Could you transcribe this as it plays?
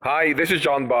Hi, this is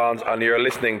John Barnes, and you're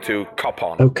listening to Cop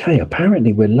On. Okay,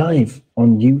 apparently we're live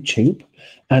on YouTube,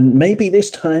 and maybe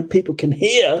this time people can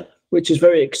hear, which is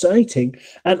very exciting.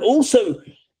 And also,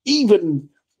 even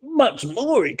much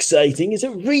more exciting is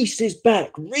that Reese is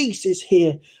back. Reese is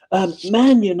here,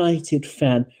 Man United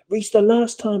fan. Reese, the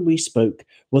last time we spoke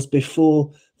was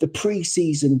before the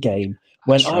pre-season game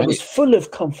when That's I right. was full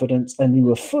of confidence and you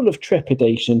were full of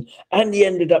trepidation, and you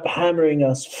ended up hammering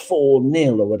us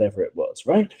 4-0 or whatever it was,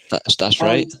 right? That's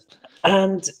right.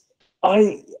 And and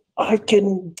I I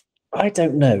can I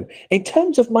don't know. In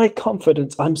terms of my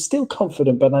confidence, I'm still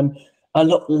confident, but I'm a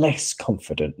lot less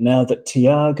confident now that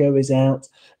Thiago is out,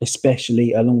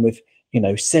 especially along with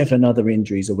seven other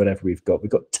injuries or whatever we've got.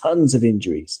 We've got tons of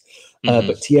injuries, hmm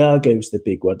but Thiago's the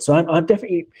big one. So I'm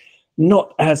definitely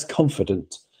not as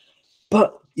confident.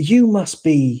 But you must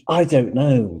be. I don't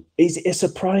know. Is it a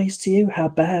surprise to you how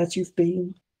bad you've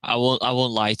been? I won't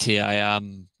lie to you. I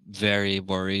am very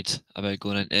worried about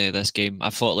going into this game. I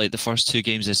thought like the first two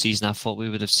games of the season, I thought we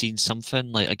would have seen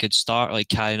something like a good start.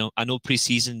 Like I know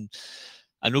preseason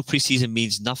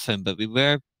means nothing, but we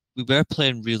were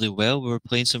playing really well. We were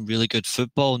playing some really good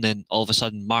football, and then all of a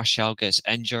sudden Martial gets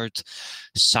injured,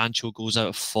 Sancho goes out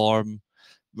of form.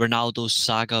 Ronaldo's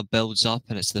saga builds up,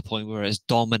 and it's to the point where it's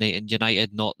dominating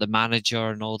United, not the manager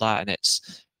and all that, and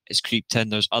it's creeped in.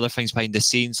 There's other things behind the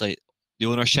scenes, like the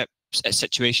ownership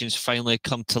situations finally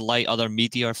come to light. Other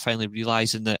media are finally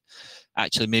realizing that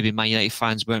actually maybe Man United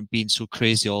fans weren't being so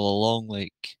crazy all along.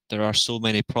 Like there are so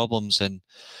many problems, and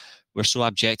we're so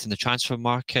abject in the transfer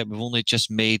market. We've only just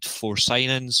made four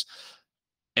signings.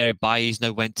 Eric Bailly's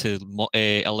now went to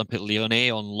Olympic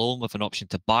Lyonnais on loan with an option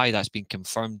to buy. That's been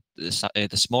confirmed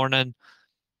this morning.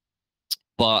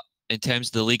 But in terms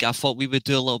of the league, I thought we would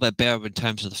do a little bit better in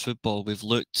terms of the football. We've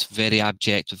looked very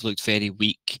abject. We've looked very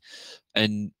weak,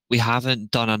 and we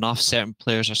haven't done enough. Certain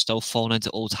players are still falling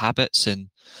into old habits, and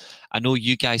I know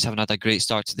you guys haven't had a great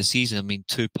start to the season. I mean,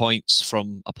 2 points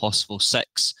from a possible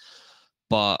six.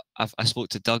 But I spoke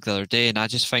to Doug the other day, and I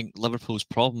just think Liverpool's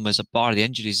problem is, a bar of the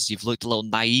injuries, is you've looked a little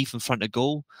naive in front of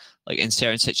goal. Like in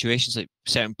certain situations, like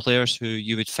certain players who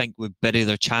you would think would bury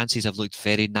their chances have looked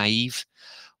very naive.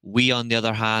 We, on the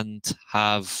other hand,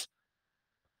 have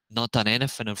not done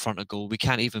anything in front of goal. We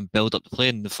can't even build up the play.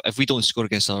 And if we don't score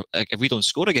against if we don't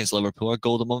score against Liverpool, our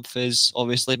goal of the month is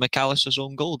obviously McAllister's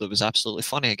own goal. That was absolutely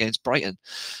funny against Brighton.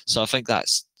 So I think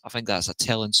that's a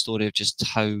telling story of just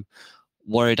how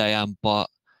worried I am. But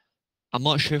I'm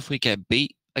not sure if we get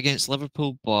beat against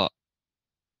Liverpool, but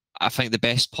I think the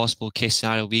best possible case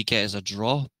scenario we get is a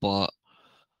draw. But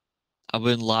I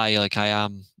wouldn't lie, like I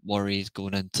am worried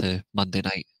going into Monday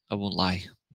night. I won't lie.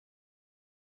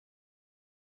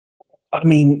 I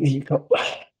mean,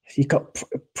 you've got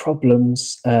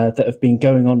problems that have been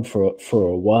going on for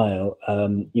a while.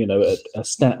 A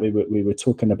stat we were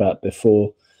talking about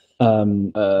before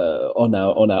on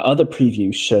our other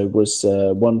preview show was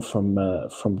one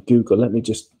from Google. Let me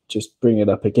just bring it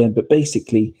up again. But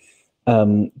basically,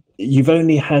 you've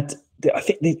only had, I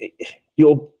think,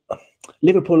 your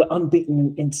Liverpool are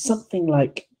unbeaten in something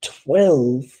like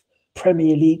 12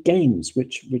 Premier League games,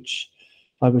 which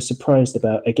I was surprised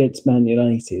about against Man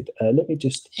United. Let me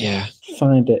just Yeah.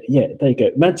 find it. Yeah, there you go.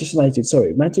 Manchester United,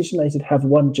 sorry. Manchester United have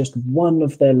won just one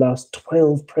of their last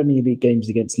 12 Premier League games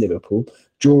against Liverpool,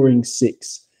 drawing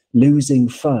six, losing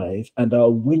five, and are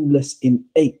winless in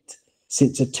eight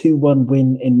since a 2-1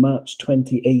 win in March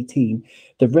 2018.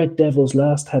 The Red Devils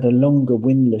last had a longer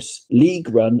winless league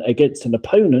run against an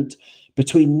opponent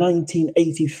between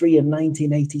 1983 and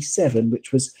 1987,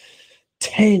 which was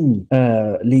 10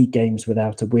 league games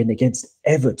without a win against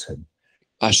Everton.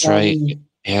 That's right. Um,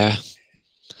 Yeah.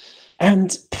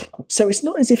 and so it's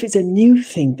not as if it's a new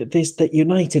thing that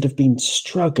United have been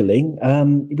struggling.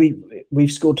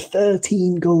 We've scored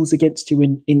 13 goals against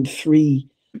you in three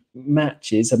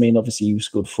matches. I mean, obviously you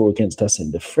scored four against us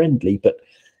in the friendly, but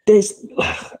there's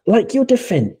like your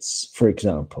defense, for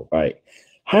example, right?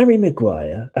 Harry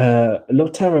Maguire,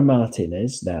 Lautaro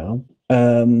Martinez now,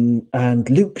 and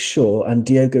Luke Shaw and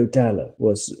Diogo Dalla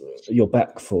was your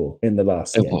back four in the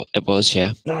last game. It was,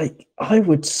 yeah. Like I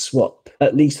would swap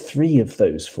at least three of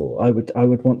those four. I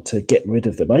would want to get rid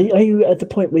of them. Are you at the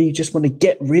point where you just want to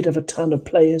get rid of a ton of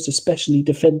players, especially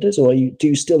defenders, or do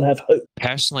you still have hope?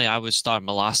 Personally, I would start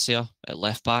Malacia at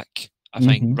left back. I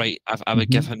think Mm-hmm. right. I would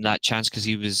give Mm-hmm. him that chance because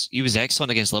he was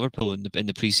excellent against Liverpool in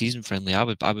the preseason friendly. I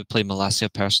would play Malacia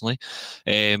personally.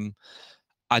 Um,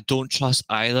 I don't trust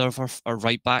either of our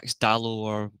right backs, Dallo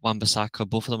or Wan-Bissaka.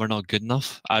 Both of them are not good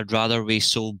enough. I'd rather we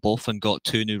sold both and got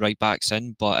two new right backs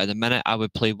in. But at the minute, I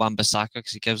would play Wan-Bissaka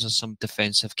because he gives us some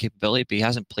defensive capability. But he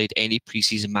hasn't played any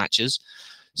preseason matches,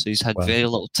 So he's had Wow. very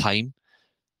little time.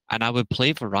 And I would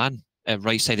play Varane at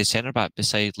right-sided centre-back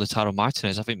beside Lautaro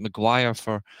Martinez. I think Maguire,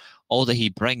 for all that he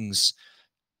brings,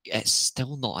 it's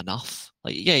still not enough.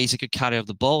 Like, yeah, he's a good carrier of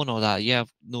the ball and all that. Yeah,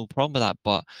 no problem with that.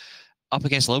 But up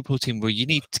against a Liverpool team where you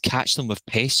need to catch them with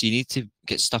pace, you need to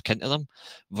get stuck into them.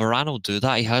 Varane will do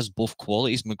that. He has both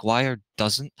qualities. Maguire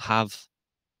doesn't have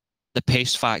the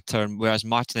pace factor, whereas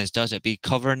Martinez does. It'd be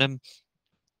covering him.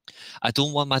 I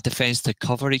don't want my defence to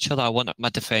cover each other. I want my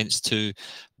defence to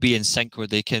be in sync where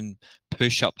they can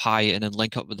push up high and then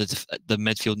link up with the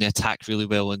midfield and the attack really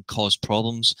well and cause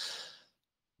problems.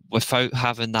 Without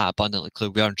having that abundantly clear,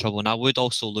 we are in trouble. And I would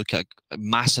also look at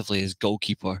massively as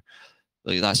goalkeeper.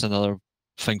 Like, that's another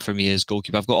thing for me as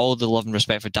goalkeeper. I've got all the love and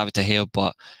respect for David De Gea,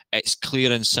 but it's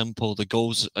clear and simple. The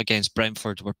goals against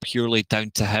Brentford were purely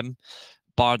down to him.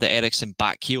 Bar the Eriksen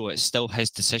back heel, it's still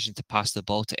his decision to pass the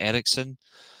ball to Eriksen.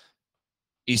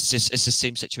 It's the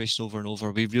same situation over and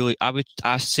over.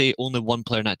 I say only one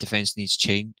player in that defence needs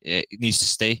change. It needs to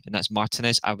stay, and that's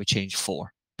Martinez. I would change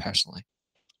 4 personally.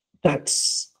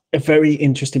 That's a very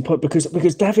interesting point because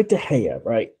David De Gea,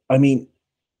 right? I mean,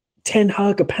 Ten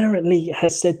Hag apparently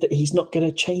has said that he's not going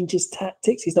to change his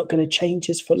tactics. He's not going to change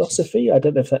his philosophy. I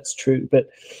don't know if that's true, but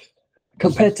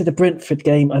compared to the Brentford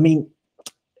game, I mean,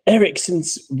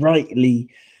 Eriksen's rightly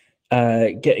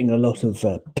getting a lot of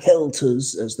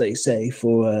pelters, as they say,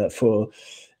 for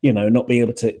not being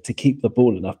able to keep the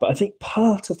ball enough. But I think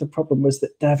part of the problem was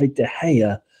that David De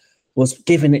Gea was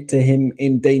giving it to him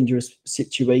in dangerous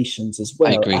situations as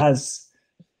well, as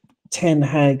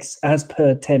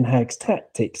per Ten Hag's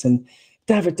tactics. And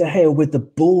David De Gea with the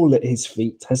ball at his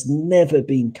feet has never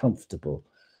been comfortable.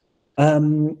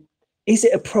 Is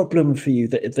it a problem for you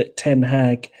that Ten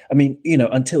Hag, I mean,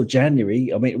 until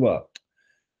January,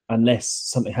 unless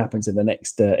something happens in the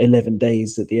next 11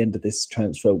 days at the end of this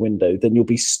transfer window, then you'll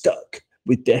be stuck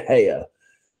with De Gea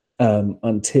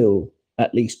until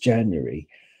at least January.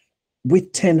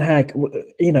 With Ten Hag,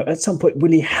 at some point,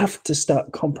 will he have to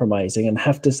start compromising and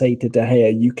have to say to De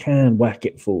Gea, you can whack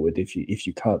it forward if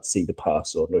you can't see the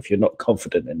pass, or if you're not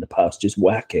confident in the pass, just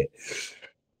whack it?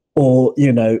 Or,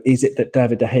 is it that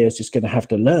David De Gea is just going to have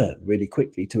to learn really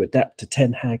quickly to adapt to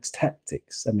Ten Hag's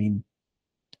tactics? I mean,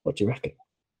 what do you reckon?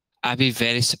 I'd be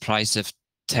very surprised if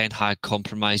Ten Hag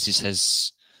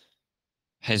compromises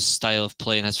his style of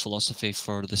play and his philosophy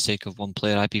for the sake of one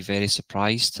player. I'd be very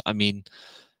surprised. I mean,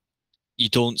 you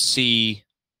don't see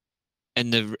in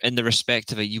the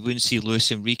respect of it, you wouldn't see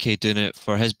Luis Enrique doing it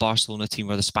for his Barcelona team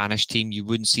or the Spanish team. You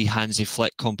wouldn't see Hansi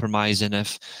Flick compromising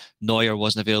if Neuer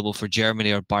wasn't available for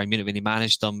Germany or Bayern Munich when he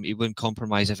managed them. He wouldn't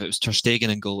compromise if it was Ter Stegen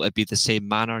in goal. It'd be the same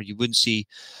manner. You wouldn't see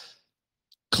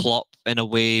Klopp, in a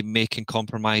way, making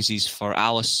compromises for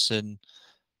Alisson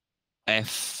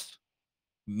if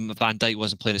Van Dijk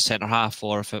wasn't playing a centre-half,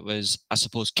 or if it was, I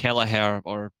suppose, Kelleher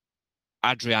or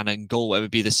Adriana in goal, it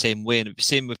would be the same way. And it would be the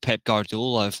same with Pep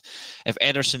Guardiola. If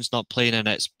Ederson's not playing and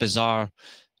it's bizarre,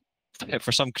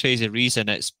 for some crazy reason,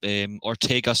 it's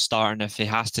Ortega starting if he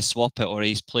has to swap it, or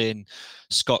he's playing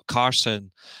Scott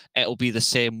Carson, it'll be the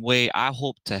same way. I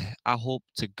hope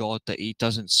to God that he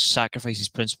doesn't sacrifice his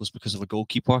principles because of a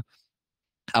goalkeeper.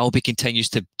 I hope he continues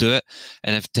to do it.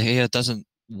 And if De Gea doesn't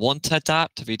want to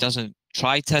adapt, if he doesn't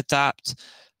try to adapt,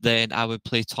 then I would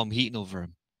play Tom Heaton over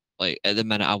him. Like, at the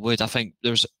minute, I would. I think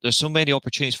there's so many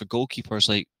opportunities for goalkeepers.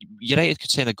 Like, United could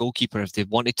send a goalkeeper if they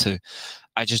wanted to.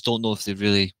 I just don't know if they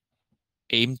really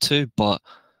aim to. But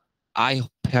I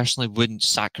personally wouldn't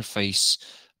sacrifice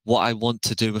what I want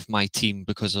to do with my team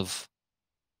because of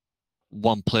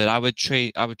one player. I would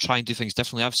try and do things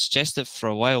differently. I've suggested it for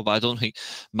a while, but I don't think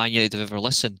Man United have ever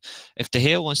listened. If De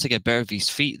Gea wants to get better with his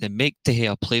feet, then make De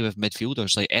Gea play with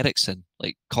midfielders like Eriksen.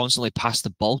 Like, constantly pass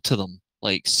the ball to them.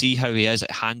 Like, see how he is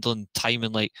at handling,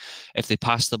 timing. Like, if they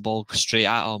pass the ball straight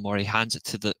at him, or he hands it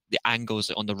to the angles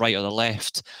on the right or the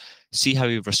left, see how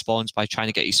he responds by trying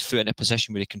to get his foot in a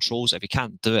position where he controls it. If he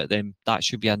can't do it, then that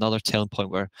should be another telling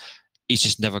point where he's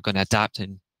just never going to adapt.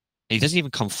 And he doesn't even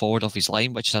come forward off his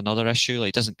line, which is another issue. Like,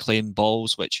 he doesn't claim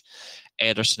balls, which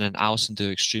Ederson and Alisson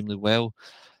do extremely well.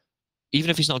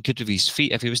 Even if he's not good with his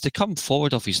feet, if he was to come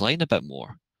forward off his line a bit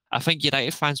more, I think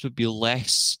United fans would be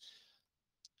less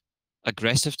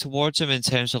aggressive towards him in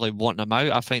terms of like wanting him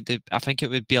out. I think it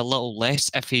would be a little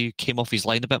less if he came off his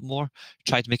line a bit more,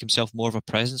 tried to make himself more of a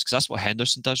presence, because that's what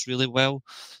Henderson does really well.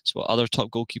 It's what other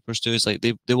top goalkeepers do, is like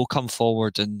they will come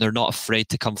forward and they're not afraid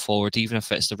to come forward, even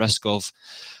if it's the risk of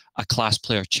a class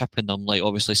player chipping them, like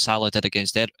obviously Salah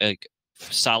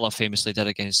famously did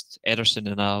against Ederson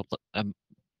in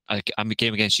a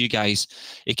game against you guys.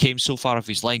 He came so far off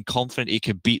his line, confident he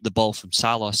could beat the ball from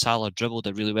Salah. Salah dribbled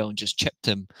it really well and just chipped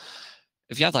him.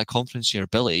 if you have that confidence in your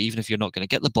ability, even if you're not going to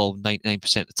get the ball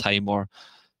 99% of the time or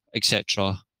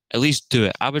etc., at least do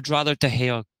it. I would rather De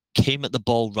Gea came at the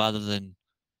ball rather than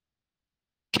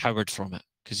cowered from it,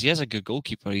 because he is a good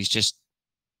goalkeeper.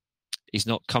 He's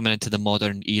not coming into the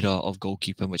modern era of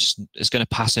goalkeeping, which is going to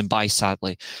pass him by,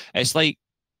 sadly. It's like,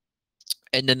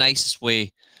 in the nicest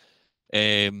way,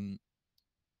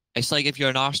 it's like if you're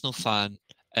an Arsenal fan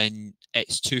and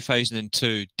it's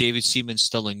 2002, David Seaman's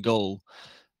still in goal,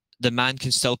 the man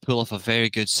can still pull off a very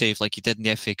good save, like he did in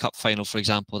the FA Cup final, for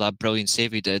example, that brilliant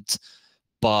save he did,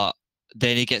 but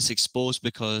then he gets exposed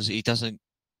because he doesn't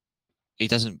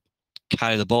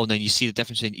carry the ball. And then you see the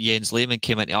difference between Jens Lehmann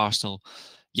came into Arsenal.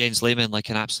 Jens Lehmann, like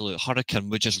an absolute hurricane,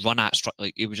 would just run at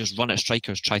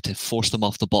strikers, try to force them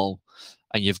off the ball.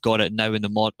 And you've got it now in the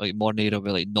modern era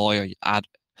where like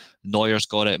Neuer's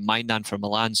got it, Mainan for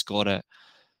Milan's got it.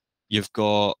 You've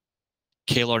got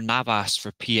Keylor Navas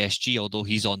for PSG, although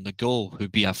he's on the go,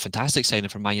 who'd be a fantastic signing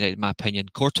for Man United, in my opinion.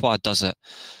 Courtois does it.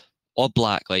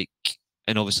 Oblak,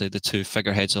 and obviously the two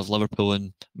figureheads of Liverpool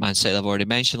and Man City I've already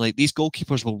mentioned, like these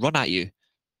goalkeepers will run at you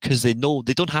because they know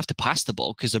they don't have to pass the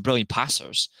ball because they're brilliant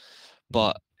passers.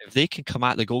 But if they can come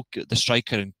at the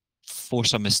striker and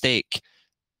force a mistake,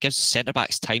 gives the centre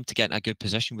backs time to get in a good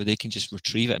position where they can just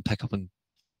retrieve it and pick up and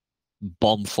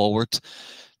bomb forward.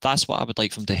 That's what I would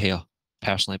like from De Gea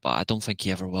personally, but I don't think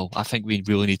he ever will. I think we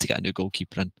really need to get a new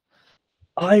goalkeeper in.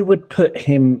 I would put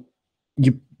him,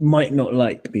 you might not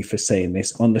like me for saying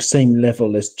this, on the same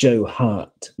level as Joe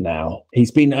Hart now.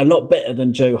 He's been a lot better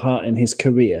than Joe Hart in his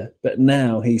career, but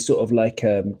now he's sort of like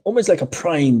almost like a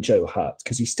prime Joe Hart,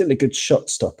 because he's still a good shot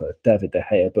stopper, David De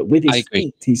Gea, but with his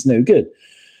feet, he's no good.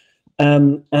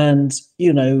 And,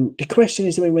 you know, the question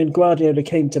is, I mean, when Guardiola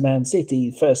came to Man City,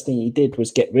 the first thing he did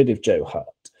was get rid of Joe Hart.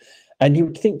 And you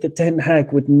would think that Ten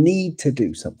Hag would need to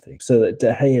do something so that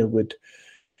De Gea would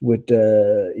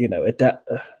adapt.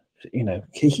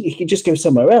 He could just go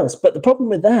somewhere else. But the problem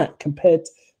with that, compared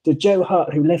to Joe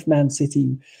Hart, who left Man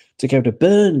City to go to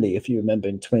Burnley, if you remember,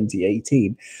 in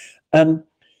 2018,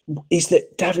 is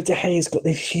that David De Gea's got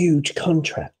this huge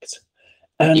contract.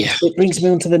 And it brings me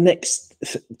on to the next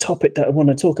topic that I want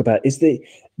to talk about, is the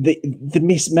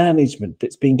mismanagement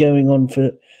that's been going on for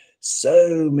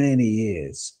so many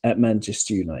years at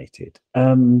Manchester United.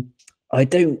 I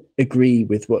don't agree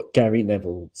with what Gary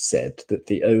Neville said, that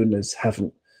the owners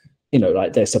haven't,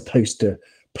 they're supposed to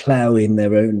plough in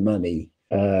their own money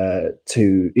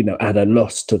to, add a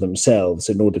loss to themselves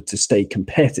in order to stay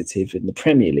competitive in the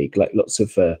Premier League, like lots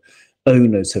of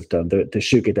owners have done, the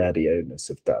sugar daddy owners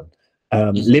have done.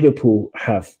 Liverpool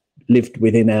have lived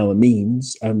within our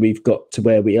means, and we've got to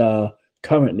where we are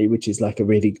currently, which is like a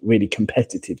really, really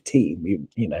competitive team,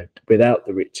 without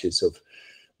the riches of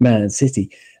Man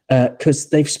City, because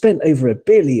they've spent over $1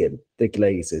 billion, the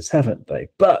Glazers, haven't they?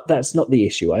 But that's not the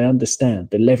issue. I understand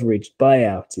the leveraged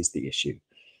buyout is the issue.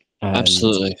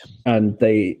 Absolutely. And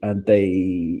they,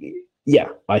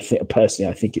 I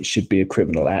think it should be a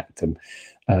criminal act, and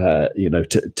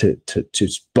to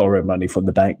borrow money from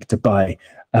the bank to buy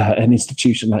an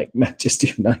institution like Manchester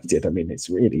United. I mean, it's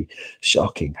really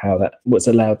shocking how that was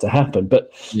allowed to happen. But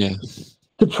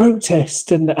the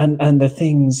protest and the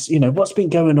things, what's been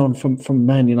going on from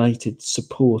Man United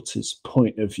supporters'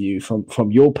 point of view,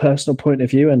 from your personal point of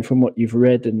view, and from what you've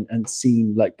read and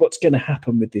seen, like what's going to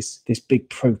happen with this big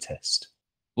protest?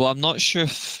 Well, I'm not sure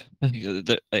if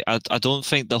I don't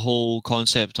think the whole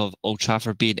concept of Old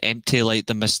Trafford being empty like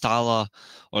the Mestalla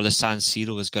or the San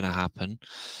Siro is going to happen.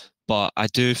 But I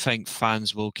do think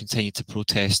fans will continue to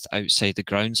protest outside the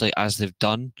grounds, like as they've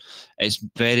done. It's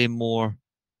very more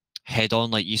head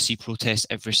on, like you see protests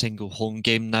every single home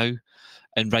game now,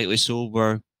 and rightly so.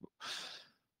 We're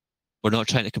not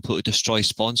trying to completely destroy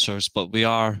sponsors, but we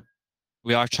are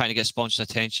trying to get sponsors'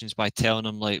 attentions by telling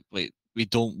them like we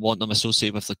don't want them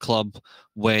associated with the club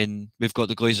when we've got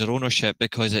the Glazer ownership,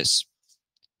 because it's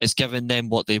giving them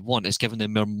what they want. It's giving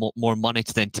them more money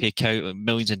to then take out,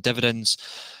 millions in dividends.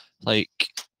 Like,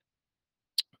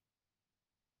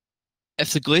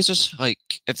 if the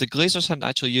Glazers hadn't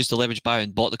actually used the leverage buyout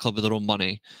and bought the club with their own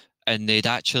money, and they'd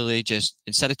actually just,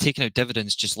 instead of taking out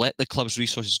dividends, just let the club's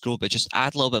resources grow, but just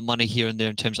add a little bit of money here and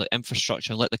there in terms of like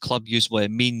infrastructure, and let the club use what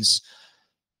it means,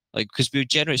 like, because we would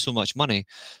generate so much money.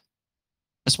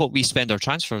 That's what we spend our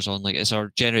transfers on, like, it's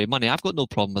our generated money. I've got no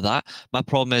problem with that. My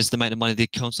problem is the amount of money they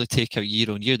constantly take out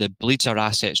year on year that bleeds our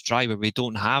assets dry, where we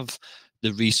don't have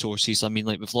the resources. I mean,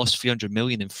 like, we've lost 300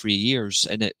 million in 3 years,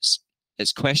 and it's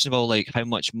questionable, like, how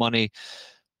much money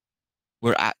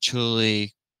we're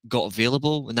actually got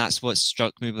available, and that's what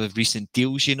struck me with recent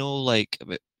deals, like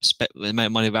the amount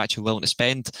of money we're actually willing to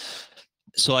spend.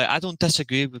 So I don't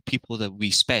disagree with people that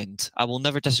we spend. I will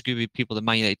never disagree with people that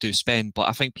Man United do spend, but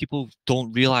I think people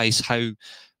don't realise how,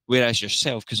 whereas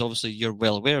yourself, because obviously you're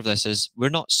well aware of this, is we're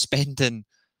not just spending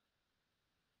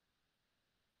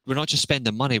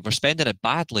money, we're spending it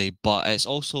badly, but it's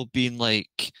also been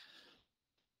like,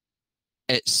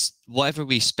 it's whatever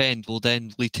we spend will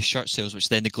then lead to shirt sales, which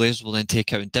then the Glazers will then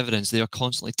take out in dividends. They are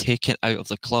constantly taking out of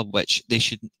the club, which they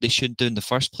shouldn't do in the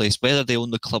first place, whether they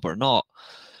own the club or not.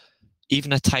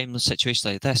 Even a timeless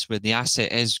situation like this, where the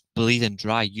asset is bleeding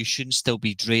dry, you shouldn't still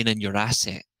be draining your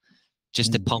asset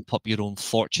just to pump up your own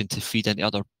fortune to feed into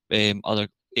other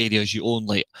areas you own,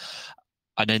 like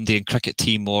an Indian cricket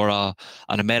team or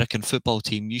an American football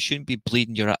team. You shouldn't be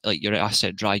bleeding your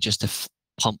asset dry just to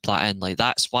pump that in. Like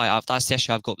that's the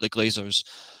issue I've got with the Glazers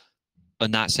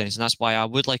in that sense, and that's why I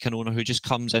would like an owner who just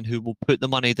comes in, who will put the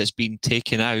money that's been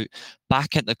taken out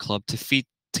back into the club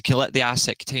to let the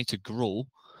asset continue to grow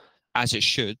as it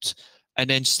should, and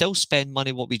then still spend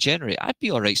money what we generate. I'd be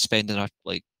all right spending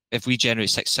if we generate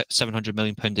 £700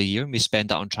 million a year and we spend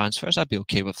that on transfers, I'd be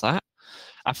okay with that.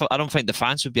 I don't think the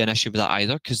fans would be an issue with that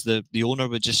either, because the owner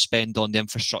would just spend on the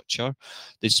infrastructure.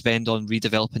 They'd spend on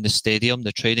redeveloping the stadium,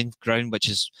 the training ground, which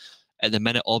is at the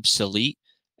minute obsolete,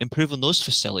 improving those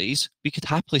facilities. We could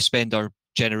happily spend our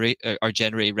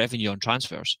generated revenue on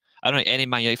transfers. I don't think any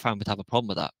Man United fan would have a problem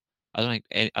with that. I don't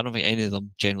think any of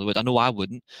them generally would. I know I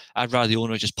wouldn't. I'd rather the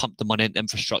owner just pump the money into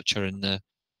infrastructure and the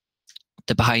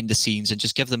behind the scenes, and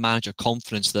just give the manager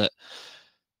confidence that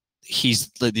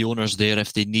the owner's there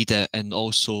if they need it, and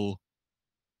also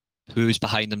who's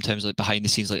behind them in terms of like behind the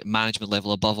scenes, like management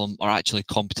level above them, are actually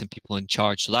competent people in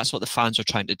charge. So that's what the fans are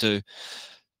trying to do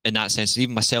in that sense.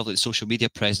 Even myself, like the social media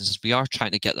presences, we are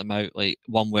trying to get them out like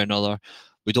one way or another.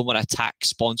 We don't want to attack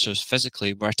sponsors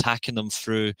physically. We're attacking them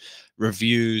through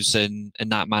reviews and in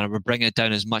that manner. We're bringing it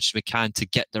down as much as we can to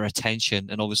get their attention.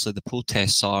 And obviously the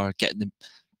protests are getting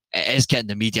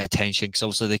the media attention, because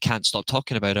obviously they can't stop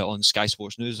talking about it on Sky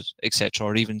Sports News, etc.,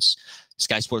 or even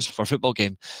Sky Sports for a football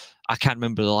game. I can't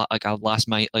remember a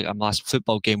last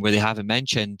football game where they haven't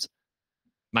mentioned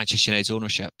Manchester United's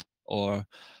ownership, or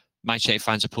Manchester United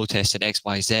fans are protesting X,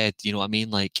 Y, Z. You know what I mean?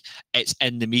 Like, it's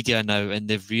in the media now, and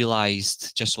they've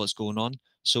realised just what's going on.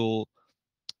 So,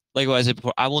 like what I said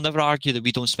before, I will never argue that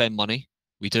we don't spend money.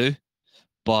 We do,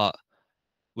 but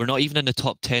we're not even in the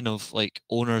top 10 of like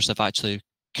owners that have actually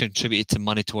contributed to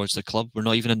money towards the club. We're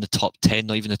not even in the top 10,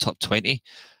 not even the top 20.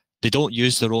 They don't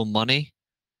use their own money.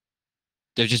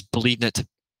 They're just bleeding it to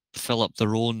fill up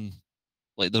their own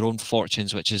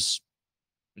fortunes, which is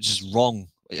wrong.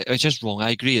 It's just wrong.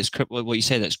 I agree. It's what you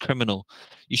said. It's criminal.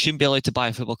 You shouldn't be allowed to buy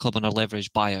a football club on a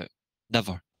leveraged buyout.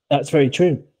 Never. That's very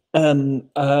true.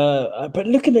 But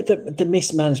looking at the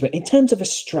mismanagement in terms of a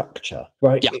structure,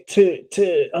 right? Yeah.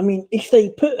 I mean, if they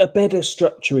put a better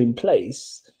structure in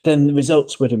place, then the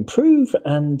results would improve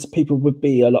and people would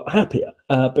be a lot happier.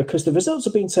 Because the results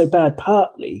have been so bad,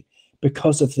 partly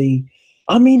because of the.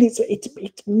 I mean, it's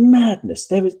madness.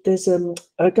 There's a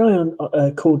guy on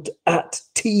called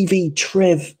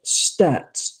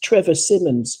 @TVTrevStats, Trevor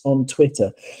Simmons on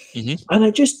Twitter, and I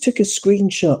just took a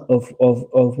screenshot of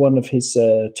one of his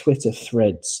Twitter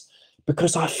threads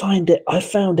because I found it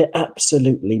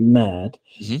absolutely mad.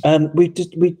 We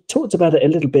talked about it a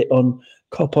little bit on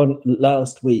Cop On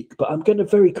last week, but I'm going to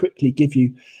very quickly give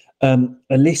you a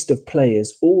list of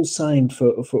players all signed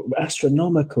for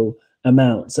astronomical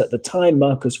amounts. At the time,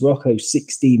 Marcus Rocco,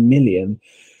 16 million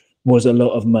was a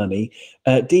lot of money.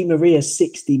 Di Maria,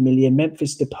 60 million.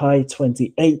 Memphis Depay,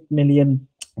 28 million.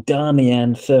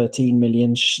 Darmian, 13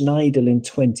 million. Schneiderlin,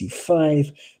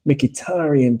 25.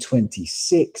 Mkhitaryan,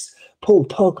 26. Paul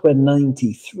Pogba,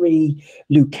 93.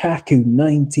 Lukaku,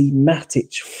 90.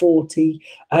 Matic, 40.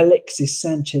 Alexis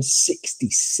Sanchez,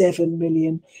 67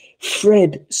 million.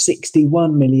 Fred,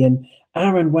 61 million.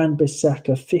 Aaron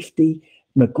Wan-Bissaka, 50.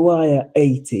 Maguire,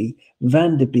 80.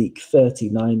 Van der Beek,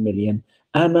 39 million.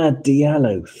 Amad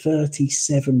Diallo,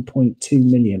 37.2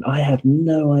 million. I had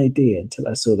no idea until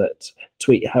I saw that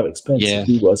tweet how expensive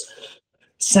he was.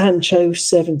 Sancho,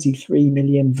 73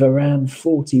 million. Varane,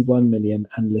 41 million.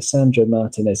 And Lisandro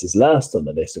Martinez is last on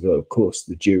the list. Of course,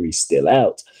 the jury's still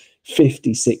out.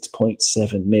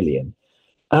 56.7 million.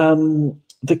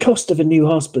 The cost of a new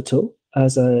hospital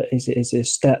is a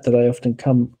stat that I often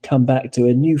come back to.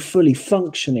 A new fully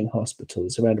functioning hospital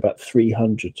is around about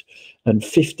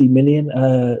 350 million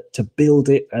to build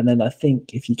it, and then I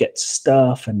think if you get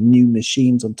staff and new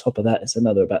machines on top of that, it's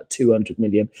another about 200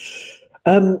 million.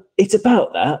 It's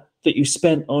about that you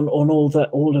spent on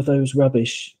all of those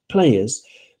rubbish players,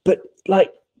 but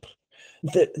like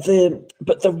the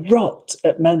rot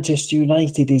at Manchester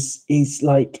United is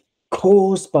like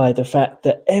caused by the fact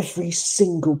that every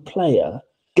single player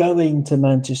going to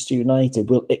Manchester United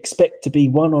will expect to be,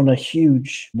 one, on a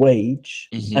huge wage,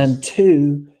 and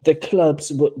two, the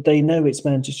clubs, they know it's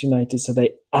Manchester United, so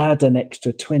they add an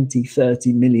extra 20,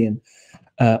 30 million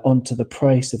onto the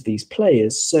price of these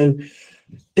players. So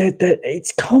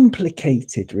it's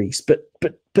complicated, Reese, but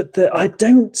I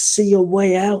don't see a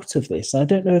way out of this. I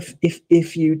don't know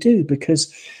if you do,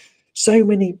 because so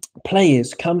many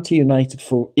players come to United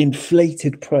for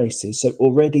inflated prices. So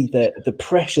already the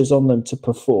pressure's on them to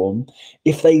perform.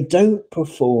 If they don't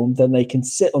perform, then they can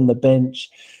sit on the bench,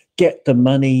 get the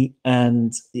money,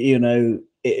 and, you know,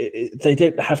 they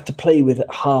don't have to play with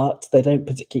heart. They don't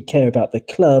particularly care about the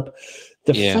club.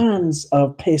 The fans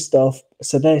are pissed off,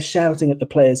 so they're shouting at the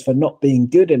players for not being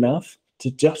good enough to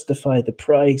justify the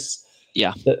price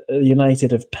that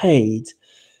United have paid.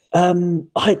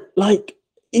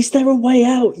 Is there a way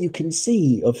out you can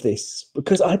see of this?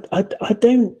 Because I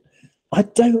don't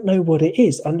know what it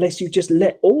is, unless you just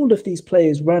let all of these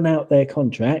players run out their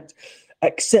contract,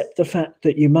 accept the fact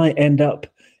that you might end up,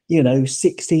 you know,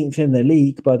 16th in the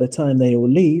league by the time they all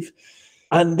leave,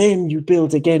 and then you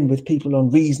build again with people on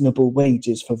reasonable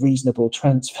wages for reasonable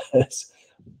transfers.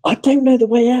 I don't know the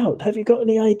way out. Have you got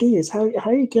any ideas? How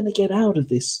are you going to get out of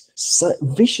this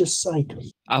vicious cycle?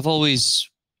 I've always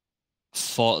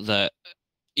thought that,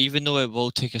 even though it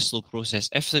will take a slow process,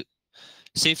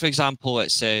 say for example,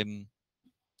 it's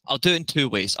I'll do it in two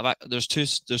ways. There's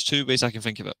two ways I can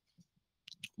think of it.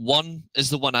 One is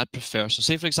the one I'd prefer. So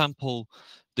say for example,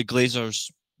 the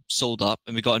Glazers sold up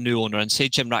and we got a new owner, and say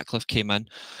Jim Ratcliffe came in.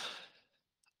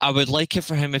 I would like it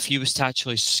for him if he was to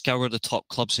actually scour the top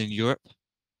clubs in Europe.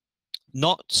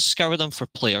 Not scour them for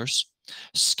players,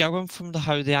 scour them from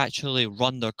how they actually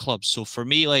run their clubs. So for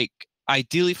me,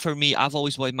 ideally for me, I've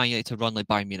always wanted Man United to run like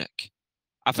Bayern Munich.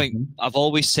 I think I've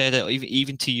always said it,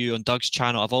 even to you on Doug's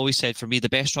channel, I've always said, for me, the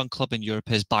best run club in Europe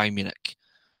is Bayern Munich.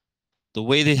 The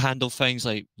way they handle things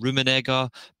like Rummenigge,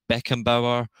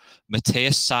 Beckenbauer,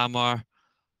 Matthias Sammer,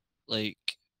 like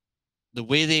the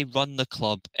way they run the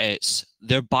club,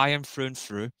 they're Bayern through and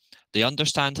through. They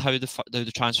understand how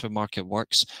the transfer market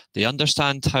works. They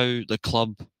understand how the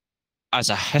club as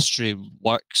a history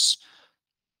works.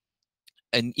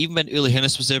 And even when Uli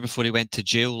Hoeneß was there before he went to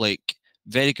jail,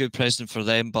 very good president for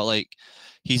them, but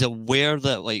he's aware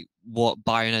that what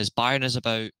Bayern is. Bayern is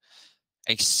about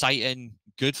exciting,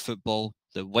 good football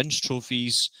that wins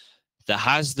trophies, that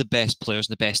has the best players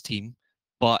and the best team,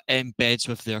 but embeds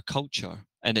with their culture.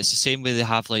 And it's the same way they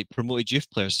have promoted youth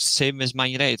players, same as Man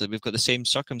United. We've got the same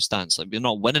circumstance. We're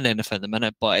not winning anything at the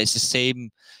minute, but it's the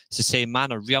same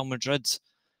manner. Real Madrid,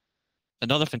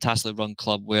 another fantastically run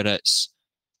club where it's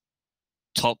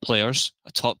top players,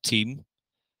 a top team,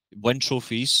 win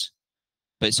trophies,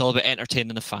 but it's all about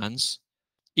entertaining the fans.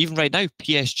 Even right now,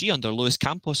 PSG under Luis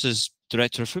Campos as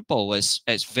director of football, it's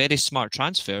very smart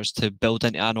transfers to build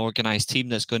into an organised team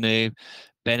that's going to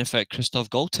benefit Christophe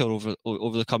Galtier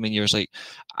over the coming years.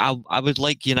 I would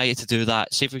like United to do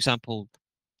that. Say, for example,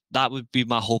 that would be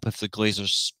my hope if the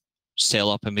Glazers sell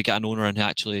up and we get an owner and who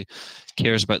actually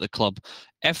cares about the club.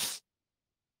 If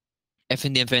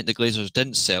in the event the Glazers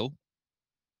didn't sell,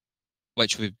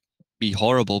 which would be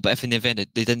horrible, but if in the event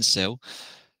they didn't sell,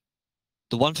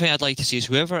 the one thing I'd like to see is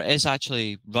whoever is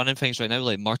actually running things right now,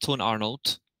 like Murtough and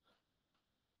Arnold,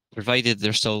 provided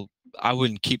they're still, I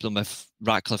wouldn't keep them if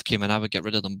Ratcliffe came in, I would get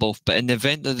rid of them both. But in the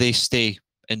event that they stay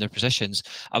in their positions,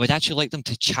 I would actually like them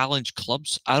to challenge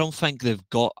clubs. I don't think they've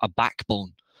got a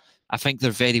backbone. I think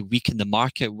they're very weak in the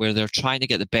market where they're trying to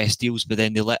get the best deals, but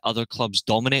then they let other clubs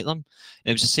dominate them.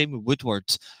 And it was the same with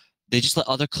Woodward. They just let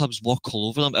other clubs walk all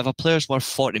over them. If a player's worth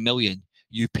 40 million,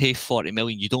 you pay 40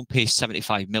 million. You don't pay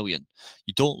 75 million.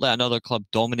 You don't let another club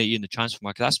dominate you in the transfer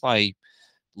market. That's why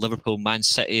Liverpool, Man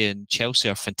City and Chelsea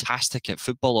are fantastic at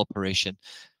football operation.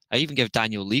 I even give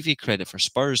Daniel Levy credit for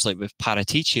Spurs, with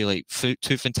Paratici,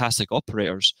 two fantastic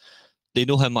operators. They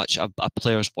know how much a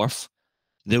player's worth.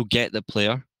 They'll get the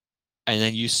player, and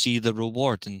then you see the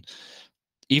reward. And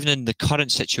even in the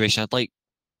current situation, I'd like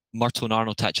Murtough and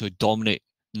Arnold to actually dominate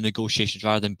the negotiations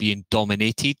rather than being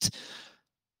dominated.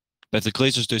 But if the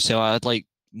Glazers do sell, I'd like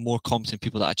more competent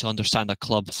people that actually understand a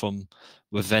club from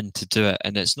within to do it.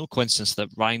 And it's no coincidence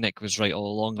that Rangnick was right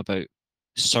all along about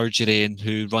surgery and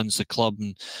who runs the club,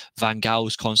 and Van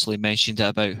Gaal's constantly mentioned it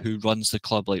about who runs the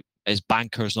club, as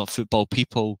bankers, not football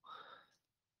people.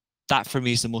 That for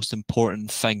me is the most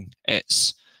important thing.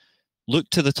 It's look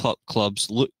to the top clubs,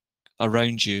 look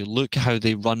around you, look how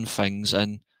they run things,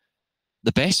 and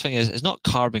the best thing is it's not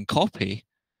carbon copy,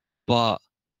 but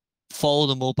follow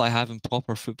them all by having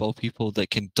proper football people that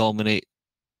can dominate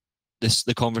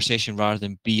the conversation rather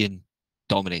than being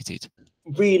dominated.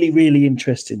 Really, really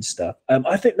interesting stuff.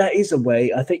 I think that is a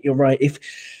way. I think you're right. If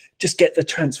just get the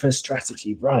transfer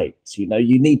strategy right,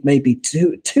 you need maybe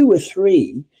two or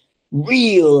three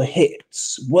real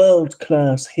hits,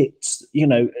 world-class hits.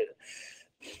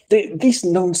 This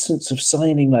nonsense of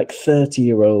signing like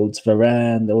 30-year-olds,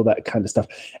 Varane, all that kind of stuff,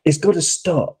 it's got to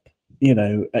stop.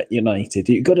 At United,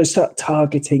 you've got to start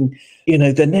targeting,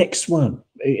 the next one.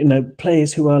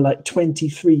 Players who are like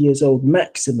 23 years old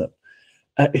maximum.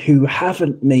 Who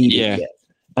haven't made it yet,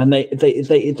 and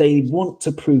they want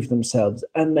to prove themselves,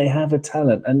 and they have a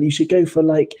talent, and you should go for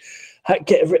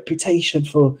get a reputation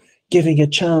for giving a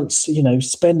chance,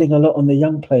 spending a lot on the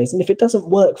young players, and if it doesn't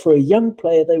work for a young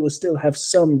player, they will still have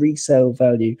some resale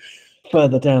value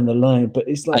further down the line. But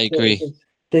it's like, I agree.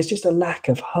 There's just a lack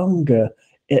of hunger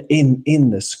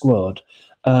in the squad,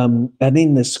 and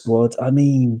in the squad, I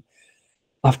mean,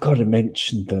 I've got to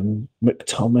mention them: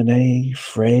 McTominay,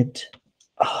 Fred.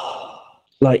 I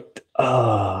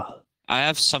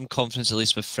have some confidence, at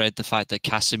least with Fred, the fact that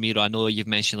Casemiro, I know you've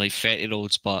mentioned like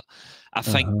 30-year-olds, but I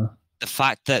think the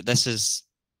fact that this is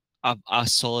a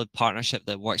solid partnership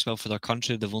that works well for their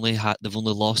country, they've only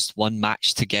lost one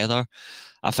match together.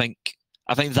 I think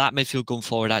that midfield going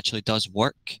forward actually does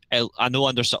work. I know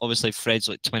obviously Fred's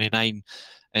like 29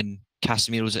 and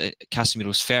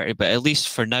Casemiro's 30, but at least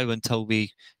for now, until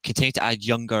we continue to add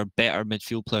younger, better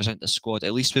midfield players into the squad,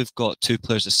 at least we've got two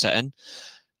players to sit in.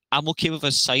 I'm okay with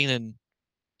us signing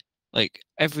maybe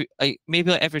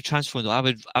every transfer window.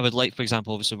 I would like, for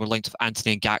example, obviously we're linked with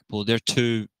Antony and Gakpo. They're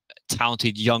two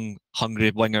talented, young,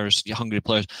 hungry wingers, hungry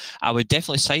players. I would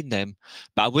definitely sign them,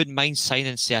 but I wouldn't mind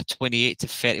signing, say, a 28 to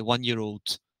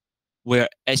 31-year-old where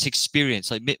it's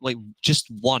experience, like just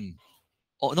one.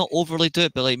 Not overly do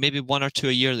it, but like maybe one or two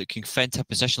a year that can fit into a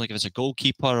position, like if it's a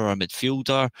goalkeeper or a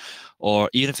midfielder,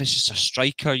 or even if it's just a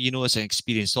striker, as an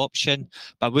experienced option.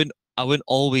 But I wouldn't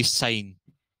always sign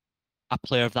a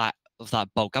player of that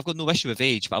bulk. I've got no issue with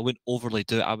age, but I wouldn't overly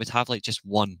do it. I would have like just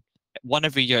one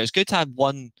every year. It's good to have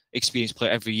one experienced player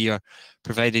every year,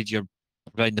 provided you're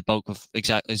providing the bulk of,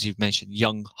 exactly as you've mentioned,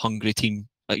 young, hungry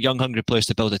players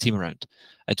to build a team around.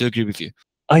 I do agree with you.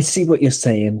 I see what you're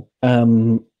saying.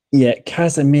 Yeah,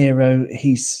 Casemiro,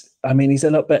 he's a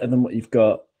lot better than what you've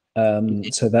got.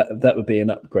 So that would be an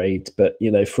upgrade, but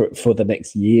for the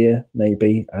next year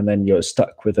maybe, and then you're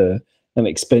stuck with an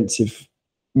expensive,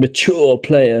 mature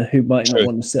player who might not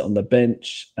want to sit on the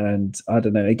bench. And I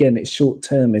don't know. Again, it's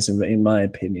short-termism in my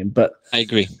opinion, but I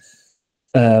agree.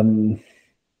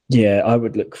 Yeah, I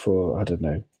would look for, I don't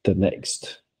know, the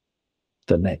next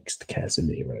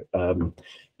Casemiro.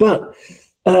 But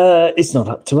it's not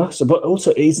up to us. But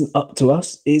also isn't up to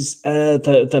us is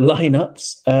the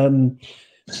lineups.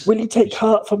 Will you take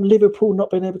heart from Liverpool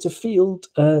not being able to field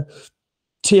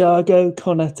Thiago,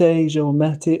 Konate, Joel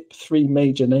Matip, three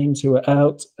major names who are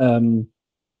out? Who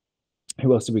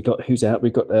else have we got? Who's out?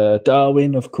 We've got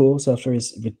Darwin, of course, after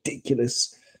his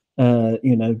ridiculous,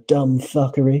 dumb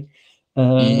fuckery.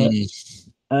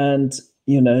 And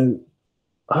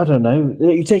I don't know.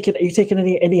 Are you taking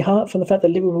any heart from the fact that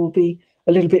Liverpool will be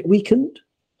a little bit weakened?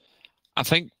 I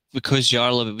think because you are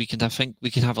a little bit weakened, I think we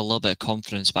can have a little bit of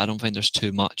confidence, but I don't think there's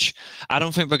too much. I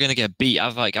don't think we're going to get beat. I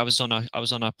was on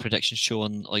a prediction show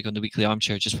on the Weekly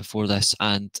Armchair just before this,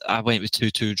 and I went with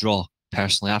 2-2 draw.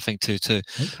 Personally, I think 2-2.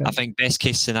 Okay. I think best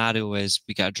case scenario is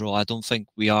we get a draw. I don't think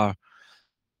we're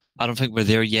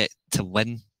there yet to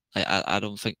win. I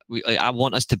don't think I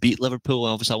want us to beat Liverpool,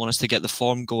 and obviously I want us to get the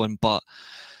form going, but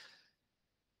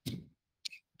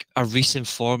a recent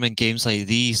form in games like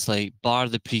these, like bar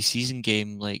the pre-season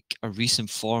game, like a recent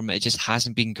form, it just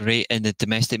hasn't been great in the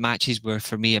domestic matches where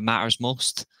for me it matters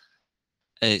most.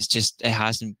 It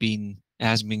hasn't been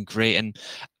great, and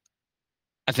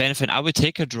if anything, I would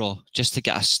take a draw just to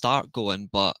get a start going,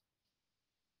 but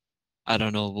I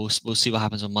don't know. We'll see what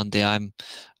happens on Monday. I'm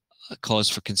a cause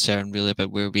for concern really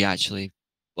about where we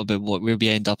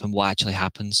end up and what actually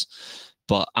happens.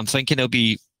 But I'm thinking it'll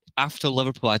be after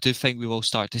Liverpool. I do think we will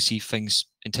start to see things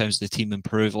in terms of the team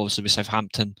improve, obviously with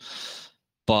Southampton.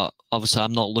 But obviously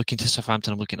I'm not looking to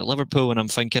Southampton, I'm looking at Liverpool, and I'm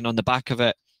thinking on the back of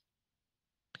it,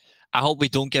 I hope we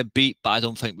don't get beat, but I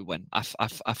don't think we win. I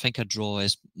think a draw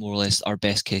is more or less our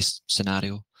best case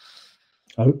scenario.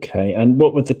 Okay, and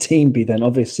what would the team be then?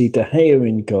 Obviously, De Gea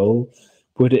in goal.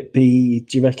 Would it be?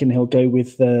 Do you reckon he'll go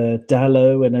with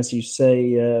Dalot and, as you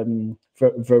say,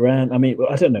 Varane? I mean,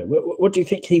 I don't know. What do you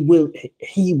think he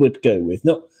would go with?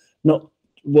 Not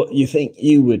what you think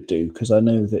you would do, because I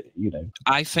know that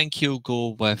I think he'll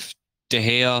go with De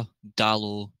Gea,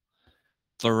 Dalot,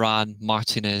 Varane,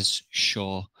 Martinez,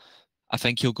 Shaw. I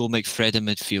think he'll go McFred in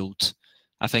midfield.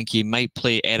 I think he might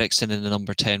play Eriksen in the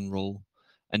number 10 role.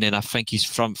 And then I think his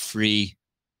front three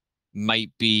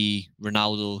might be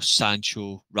Ronaldo,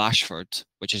 Sancho, Rashford,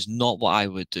 which is not what I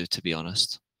would do, to be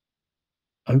honest.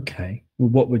 Okay. Well,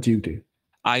 what would you do?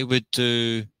 I would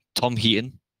do Tom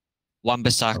Heaton,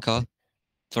 Wan-Bissaka,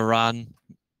 Varane,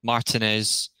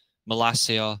 Martinez,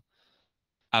 Malacia.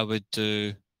 I would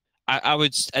do... I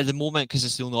would, at the moment, because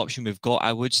it's the only option we've got,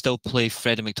 I would still play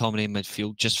Fred and McTominay in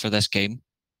midfield just for this game.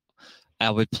 I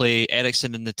would play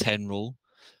Eriksen in the 10 role.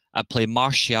 I'd play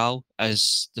Martial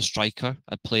as the striker.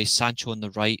 I'd play Sancho on the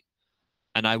right.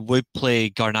 And I would play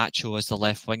Garnacho as the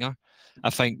left winger. I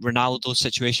think Ronaldo's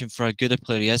situation, for a good a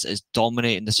player he is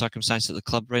dominating the circumstances at the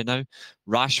club right now.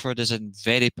 Rashford is in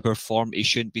very poor form. He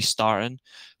shouldn't be starting.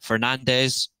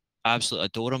 Fernandes, I absolutely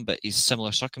adore him, but he's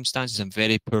similar circumstances in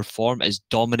very poor form. Is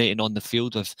dominating on the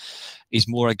field. He's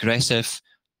more aggressive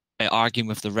at arguing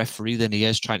with the referee than he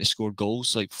is trying to score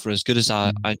goals. Like, for as good as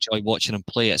I enjoy watching him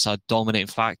play, it's a dominating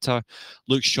factor.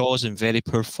 Luke Shaw's in very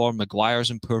poor form.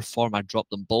 Maguire's in poor form. I dropped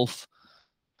them both.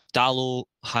 Dalot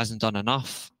hasn't done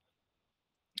enough.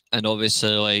 And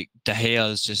obviously, like, De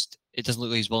Gea is just, it doesn't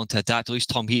look like he's willing to adapt. At least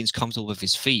Tom Heaton's comfortable with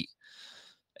his feet.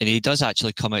 And he does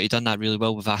actually come out. He done that really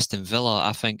well with Aston Villa.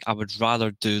 I think I would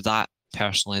rather do that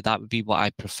personally. That would be what I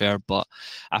prefer. But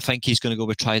I think he's going to go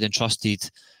with tried and trusted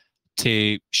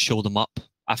to show them up.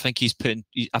 I think he's putting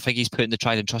the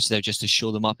tried and trusted out just to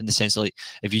show them up, in the sense that, like,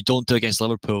 if you don't do against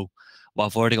Liverpool, well,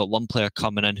 I've already got one player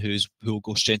coming in who will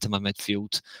go straight into my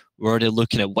midfield. We're already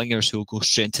looking at wingers who will go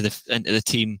straight into the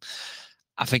team.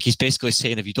 I think he's basically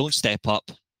saying, if you don't step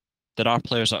up, there are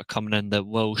players that are coming in that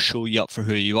will show you up for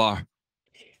who you are.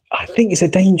 I think it's a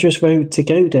dangerous road to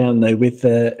go down, though. With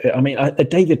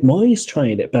David Moyes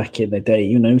tried it back in the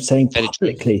day, saying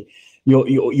publicly,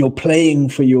 you're playing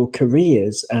for your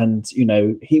careers, and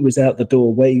he was out the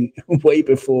door way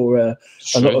before a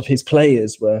lot of his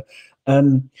players were.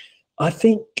 I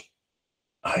think,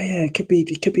 it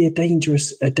could be a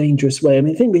dangerous way. I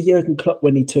mean, I think with Jurgen Klopp,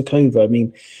 when he took over, I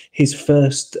mean, his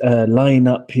first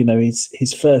lineup,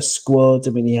 his first squad.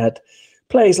 I mean, he had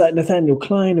players like Nathaniel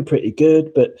Klein are pretty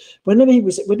good, but whenever he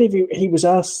was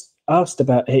asked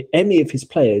about any of his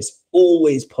players,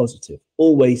 always positive,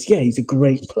 always, he's a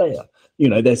great player.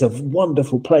 There's a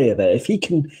wonderful player there. If he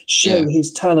can show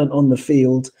his talent on the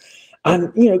field,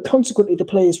 and consequently the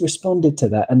players responded to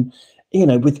that, and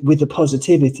with the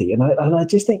positivity. And I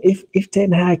just think if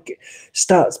Ten Hag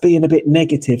starts being a bit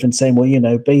negative and saying,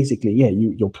 well, basically,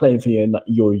 you're playing for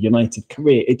your United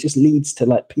career, it just leads to,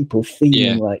 like, people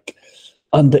feeling like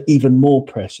under even more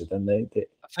pressure than they did.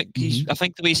 I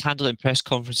think the way he's handled it in press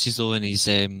conferences, though, in his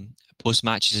post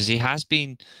matches, is he has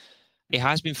been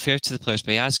fair to the players,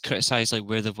 but he has criticised, like,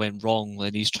 where they've went wrong,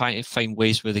 and he's trying to find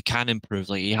ways where they can improve.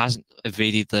 Like, he hasn't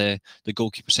evaded the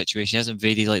goalkeeper situation. He hasn't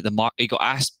evaded, like, the mark. He got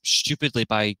asked stupidly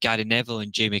by Gary Neville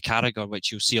and Jamie Carragher,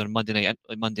 which you'll see on Monday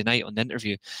night on the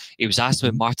interview. He was asked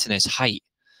about Martinez's height,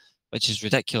 which is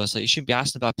ridiculous. Like, you shouldn't be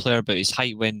asking about a player about his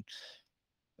height when,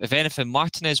 if anything,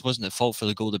 Martinez wasn't at fault for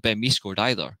the goal that Ben Mee scored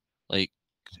either. Like,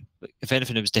 if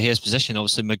anything, it was De Gea's position.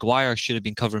 Obviously, Maguire should have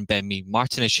been covering Ben Mee.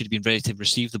 Martinez should have been ready to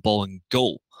receive the ball and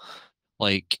go.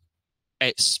 Like,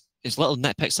 it's little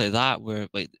nitpicks like that where,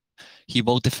 like, he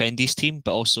will defend his team,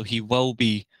 but also he will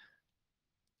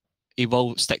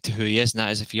stick to who he is, and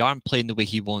that is, if you aren't playing the way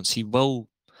he wants, he will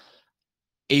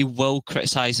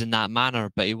criticise in that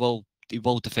manner, but he will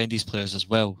defend his players as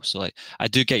well. So, like, I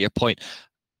do get your point.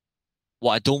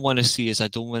 What I don't want to see is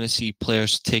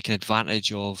players taking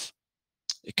advantage of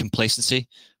complacency,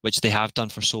 which they have done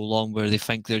for so long, where they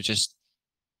think they're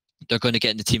going to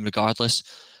get in the team regardless.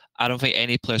 I don't think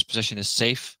any player's position is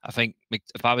safe. I think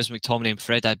if I was McTominay and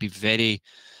Fred, I'd be very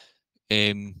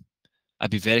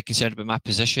concerned about my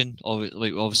position.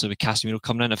 Obviously with Casemiro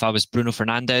coming in. If I was Bruno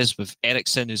Fernandes with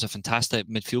Eriksen, who's a fantastic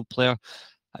midfield player,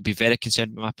 I'd be very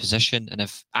concerned about my position. And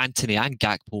if Antony and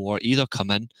Gakpo or either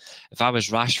come in, if I was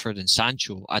Rashford and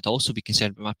Sancho, I'd also be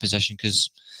concerned about my position,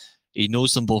 because he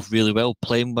knows them both really well,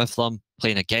 playing with them,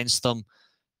 playing against them.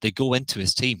 They go into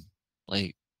his team.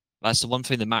 Like, that's the one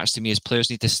thing that matters to me, is players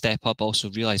need to step up, also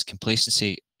realise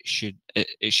complacency should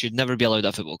never be allowed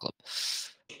at a football club.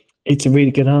 It's a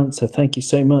really good answer. Thank you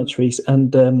so much, Reese.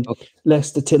 And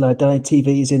Leicester Till I Die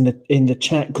TV is in the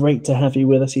chat. Great to have you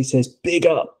with us. He says, "Big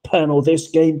up, panel. This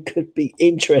game could be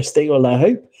interesting." Well, I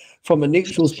hope, from a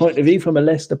neutral's point of view, from a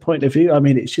Leicester point of view, I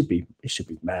mean, it should be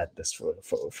madness for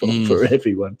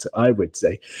everyone, I would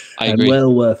say. I agree.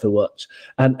 Well worth a watch.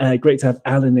 And great to have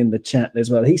Alan in the chat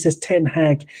as well. He says Ten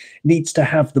Hag needs to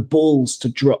have the balls to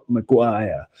drop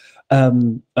Maguire.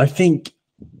 I think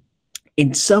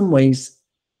in some ways,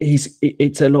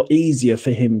 it's a lot easier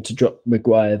for him to drop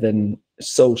Maguire than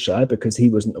Solskjaer, because he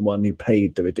wasn't the one who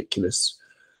paid the ridiculous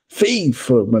fee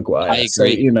for Maguire. I agree. So,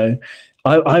 you know,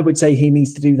 I would say he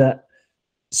needs to do that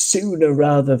sooner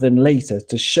rather than later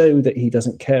to show that he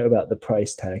doesn't care about the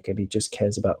price tag and he just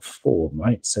cares about form,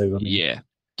 right? So, I mean, yeah.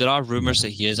 There are rumours that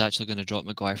he is actually going to drop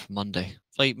Maguire for Monday.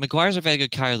 Like, Maguire's a very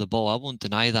good carrier of the ball. I won't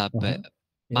deny that, but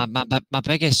Yeah. my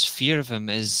biggest fear of him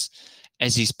is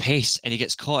his pace, and he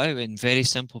gets caught out in very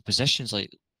simple positions.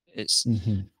 Like, it's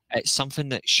something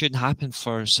that shouldn't happen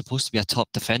for supposed to be a top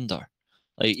defender.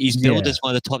 Like, he's billed as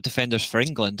one of the top defenders for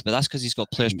England, but that's because he's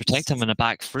got players protecting him in a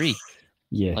back three.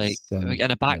 Yes. Like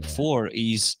in a back four,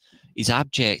 he's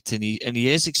abject, and he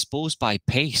is exposed by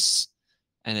pace,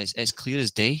 and it's clear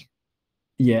as day.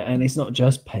 Yeah, and it's not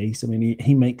just pace. I mean,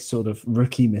 he makes sort of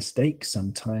rookie mistakes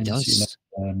sometimes. He does.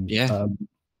 You know?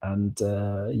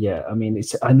 I mean,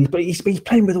 but he's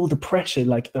playing with all the pressure,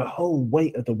 like the whole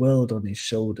weight of the world on his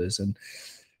shoulders.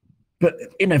 But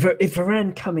you know, if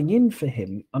Varane coming in for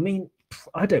him, I mean,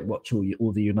 I don't watch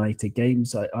all the United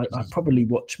games. I probably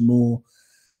watch more.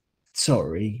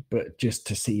 Sorry, but just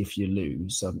to see if you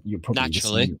lose, you're probably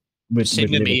naturally.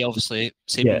 Same with me, obviously.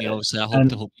 I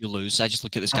hope you lose. I just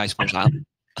look at the Sky Sports app.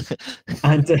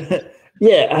 And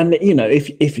and you know,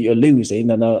 if you're losing,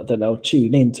 then I'll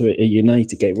tune into a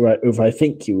United game where I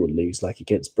think you will lose, like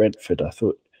against Brentford. I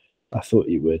thought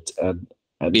you would, and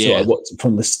so I watched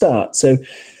from the start. So,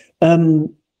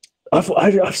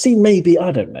 I've seen maybe,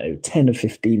 I don't know, 10 or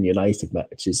 15 United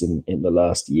matches in the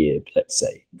last year, let's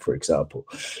say, for example.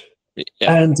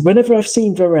 Yeah. And whenever I've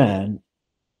seen Varane,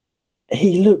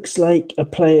 he looks like a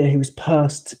player who's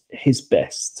past his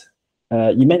best.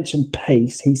 You mentioned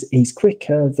pace. He's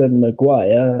quicker than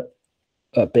Maguire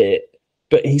a bit,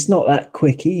 but he's not that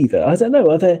quick either. I don't know.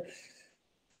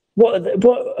 What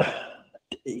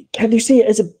can you see it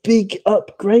as a big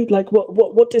upgrade? Like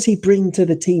what does he bring to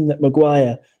the team that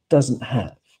Maguire doesn't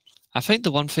have? I think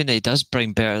the one thing that he does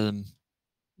bring better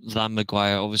than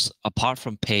Maguire, obviously, apart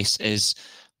from pace, is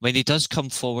when he does come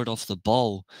forward off the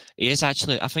ball, he is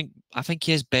actually, I think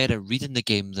he is better at reading the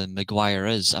game than Maguire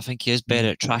is. I think he is better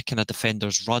at tracking a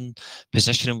defender's run,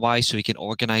 positioning wise, so he can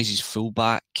organise his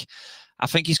fullback. I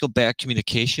think he's got better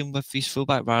communication with his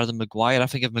fullback rather than Maguire. I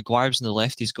think if Maguire was on the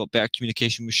left, he's got better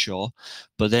communication with Shaw.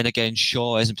 But then again,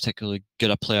 Shaw isn't particularly good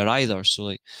a player either. So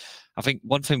I think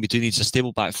one thing we do need is a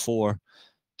stable back four.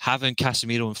 Having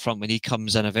Casemiro in front when he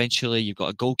comes in eventually, you've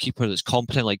got a goalkeeper that's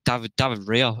competent, like David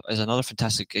Raya is another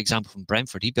fantastic example from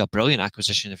Brentford. He'd be a brilliant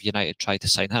acquisition if United tried to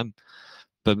sign him,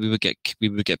 but we would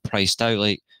get priced out.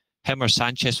 Like him or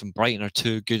Sanchez from Brighton are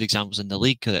two good examples in the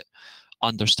league that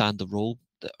understand the role,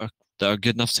 that are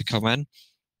good enough to come in.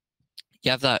 You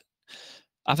have that.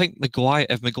 I think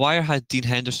if Maguire had Dean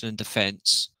Henderson in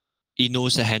defence, he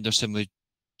knows that Henderson would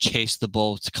chase the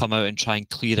ball to come out and try and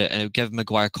clear it, and it would give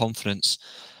Maguire confidence.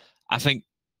 But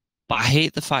I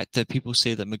hate the fact that people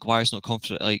say that Maguire's not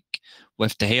confident, like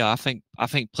with De Gea. I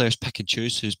think players pick and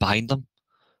choose who's behind them.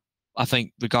 I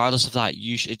think regardless of that,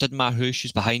 it doesn't matter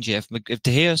who's behind you. If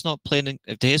De Gea's not playing,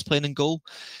 if De Gea's playing in goal,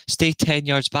 stay 10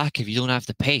 yards back if you don't have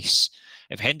the pace.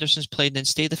 If Henderson's playing, then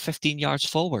stay the 15 yards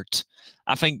forward.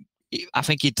 I think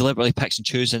he deliberately picks and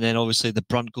chooses, and then obviously the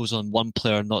brunt goes on one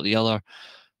player, not the other.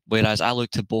 Whereas I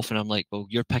looked at both and I'm like, well,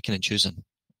 you're picking and choosing.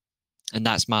 And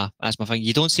that's my thing.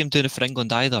 You don't see him doing it for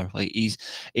England either. Like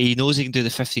he knows he can do the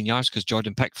 15 yards because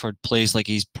Jordan Pickford plays like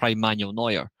he's prime Manuel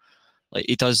Neuer. Like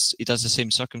he does the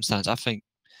same circumstance. I think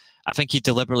he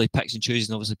deliberately picks and chooses,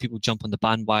 and obviously people jump on the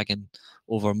bandwagon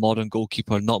over modern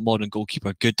goalkeeper, not modern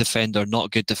goalkeeper, good defender,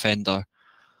 not good defender.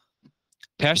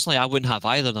 Personally, I wouldn't have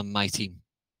either of them in my team.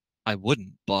 I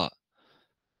wouldn't, but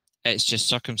it's just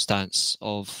circumstance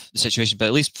of the situation. But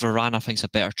at least Varane, I think, is a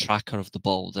better tracker of the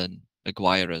ball than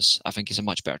Maguire is. I think he's a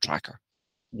much better tracker.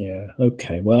 Yeah.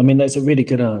 Okay. Well, I mean, that's a really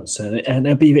good answer, and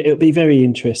it'll be very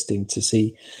interesting to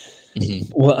see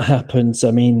what happens. I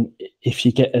mean, if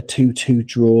you get a 2-2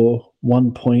 draw,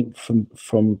 1 point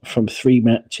from 3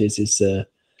 matches is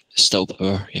still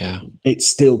poor. Yeah, it's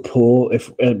still poor.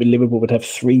 If Liverpool would have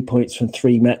 3 points from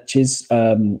 3 matches,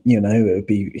 it would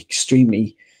be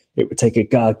extremely. It would take a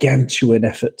gargantuan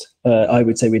effort. I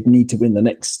would say we'd need to win the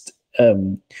next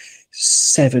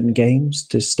 7 games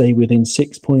to stay within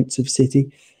 6 points of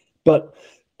City. But,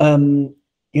 we've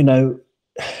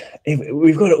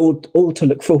got it all to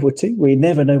look forward to. We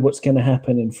never know what's going to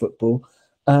happen in football.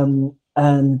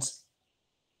 And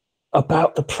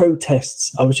about the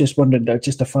protests, I was just wondering,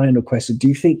 just a final question. Do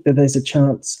you think that there's a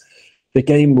chance the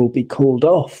game will be called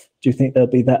off? Do you think they'll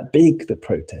be that big, the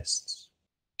protests?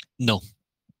 No.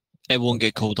 It won't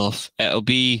get called off. It'll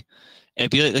be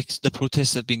It'd be like the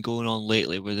protests that have been going on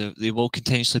lately, where they will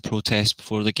continuously protest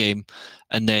before the game,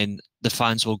 and then the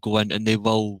fans will go in and they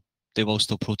will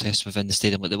still protest within the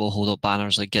stadium. Like they will hold up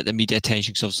banners, like get the media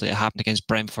attention. Because obviously it happened against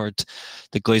Brentford.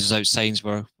 The Glazers out signs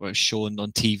were shown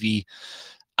on TV.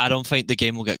 I don't think the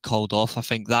game will get called off. I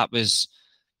think that was,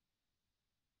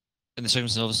 in the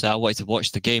circumstances, obviously I wanted to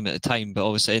watch the game at the time, but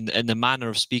obviously in the manner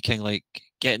of speaking, like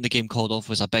getting the game called off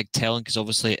was a big telling, because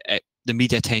obviously the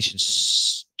media attention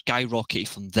skyrocketed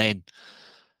from then.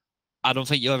 I don't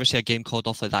think you'll ever see a game called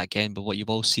off like that again, but what you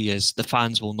will see is the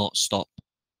fans will not stop.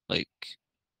 Like,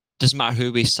 doesn't matter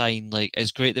who we sign, like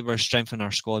it's great that we're strengthening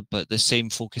our squad, but the same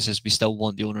focus is we still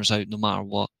want the owners out no matter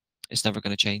what. It's never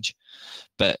going to change.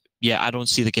 But yeah, I don't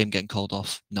see the game getting called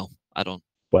off. No, I don't.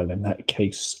 Well, in that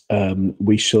case,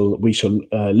 we shall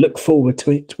look forward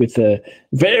to it with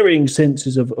varying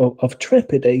senses of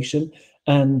trepidation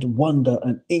and wonder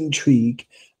and intrigue.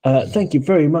 Thank you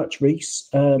very much, Reese.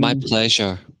 My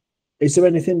pleasure. Is there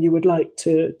anything you would like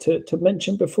to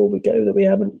mention before we go that we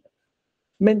haven't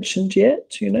mentioned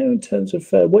yet? In terms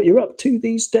of what you're up to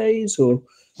these days, or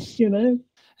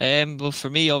Well, for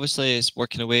me, obviously, it's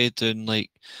working away, doing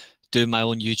my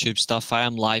own YouTube stuff. I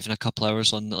am live in a couple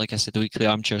hours on, like I said, the weekly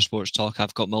Armchair Sports Talk.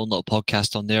 I've got my own little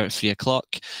podcast on there at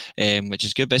 3:00, which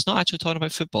is good, but it's not actually talking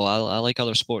about football. I like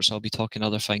other sports. I'll be talking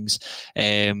other things.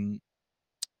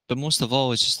 But most of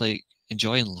all, it's just like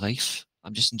enjoying life.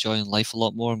 I'm just enjoying life a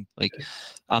lot more.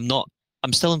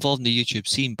 I'm still involved in the YouTube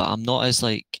scene, but I'm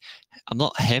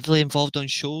not heavily involved on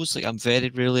shows. Like I'm very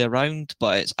rarely around,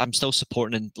 but I'm still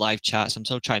supporting in live chats. I'm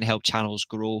still trying to help channels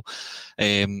grow.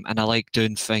 And I like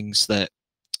doing things that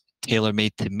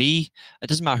tailor-made to me. It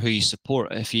doesn't matter who you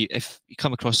support. If you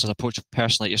come across as a approachable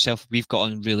person like yourself, we've got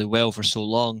on really well for so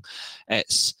long.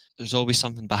 There's always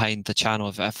something behind the channel.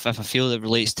 If I feel it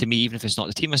relates to me, even if it's not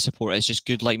the team I support, it's just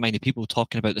good, like-minded people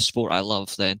talking about the sport I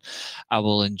love, then I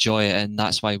will enjoy it. And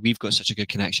that's why we've got such a good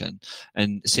connection.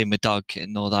 And same with Doug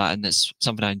and all that. And it's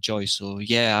something I enjoy. So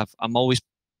yeah, I'm always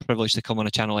privileged to come on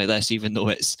a channel like this, even though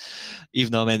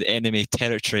I'm in enemy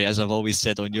territory, as I've always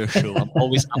said on your show. I'm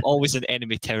always in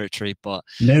enemy territory, but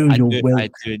I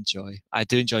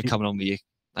do enjoy coming on with you.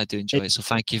 I do enjoy it. So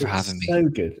thank you for having me. So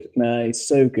good. No, it's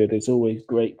so good. It's always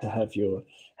great to have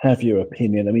your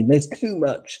opinion. I mean, there's too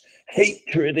much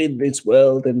hatred in this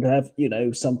world,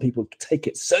 and some people take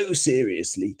it so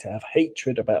seriously to have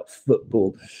hatred about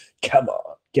football. Come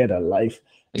on, get a life.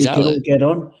 Exactly. We can all get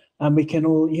on, and we can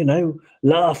all,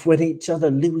 laugh when each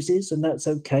other loses, and that's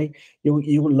okay.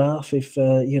 You'll laugh if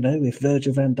if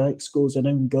Virgil van Dijk scores an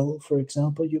own goal, for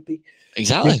example. You'll be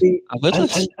exactly. I would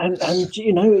and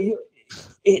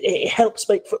it helps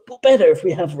make football better if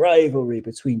we have rivalry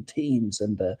between teams,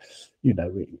 and we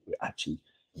actually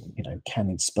can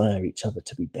inspire each other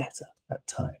to be better at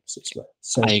times as well.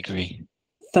 So I agree.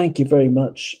 Thank you very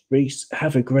much, Reese.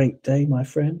 Have a great day, my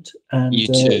friend. And you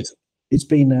too. It's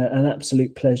been an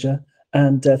absolute pleasure.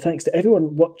 And thanks to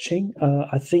everyone watching.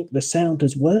 I think the sound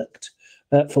has worked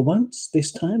for once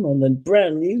this time on the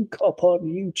brand new Cop On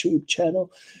YouTube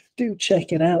channel. Do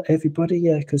check it out,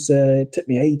 everybody, because it took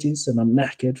me ages and I'm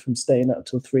knackered from staying up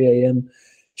till 3 a.m.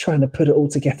 trying to put it all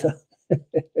together.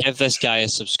 Give this guy a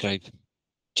subscribe.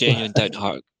 Genuine down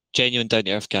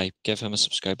to earth guy. Give him a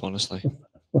subscribe, honestly.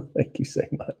 Well, thank you so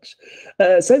much.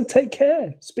 So take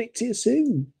care. Speak to you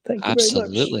soon. Thank you very much.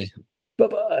 Absolutely.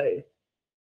 Bye-bye.